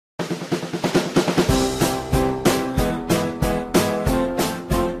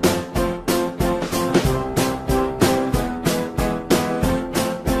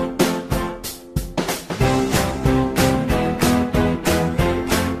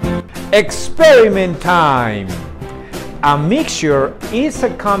Experiment time! A mixture is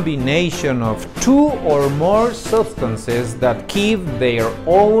a combination of two or more substances that keep their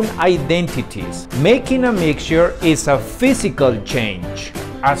own identities. Making a mixture is a physical change.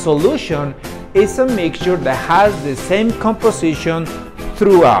 A solution is a mixture that has the same composition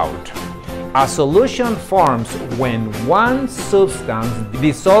throughout. A solution forms when one substance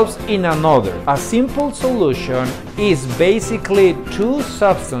dissolves in another. A simple solution is basically two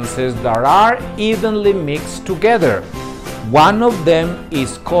substances that are evenly mixed together. One of them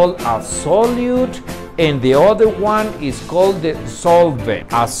is called a solute and the other one is called the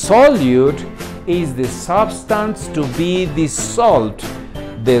solvent. A solute is the substance to be dissolved.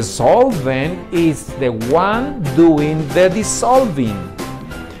 The solvent is the one doing the dissolving.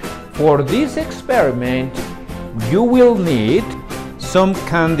 For this experiment, you will need some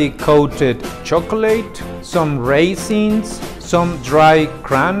candy-coated chocolate, some raisins, some dry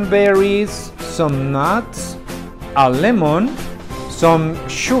cranberries, some nuts, a lemon, some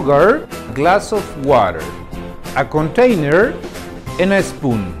sugar, a glass of water, a container, and a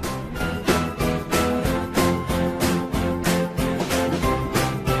spoon.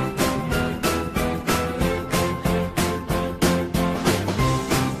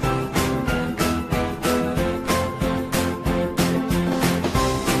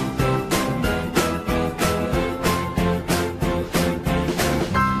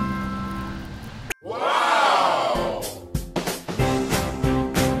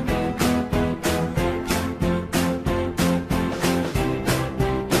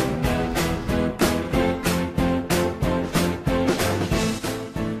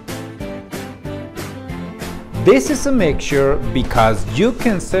 This is a mixture because you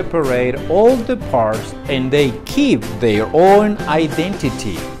can separate all the parts and they keep their own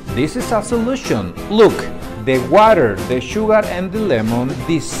identity. This is a solution. Look, the water, the sugar and the lemon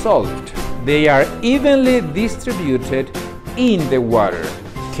dissolved. They are evenly distributed in the water.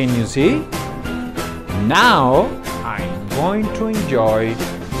 Can you see? Now I'm going to enjoy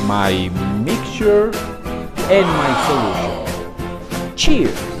my mixture and my solution.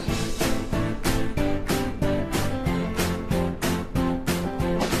 Cheers!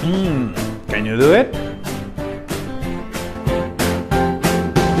 Can you do it?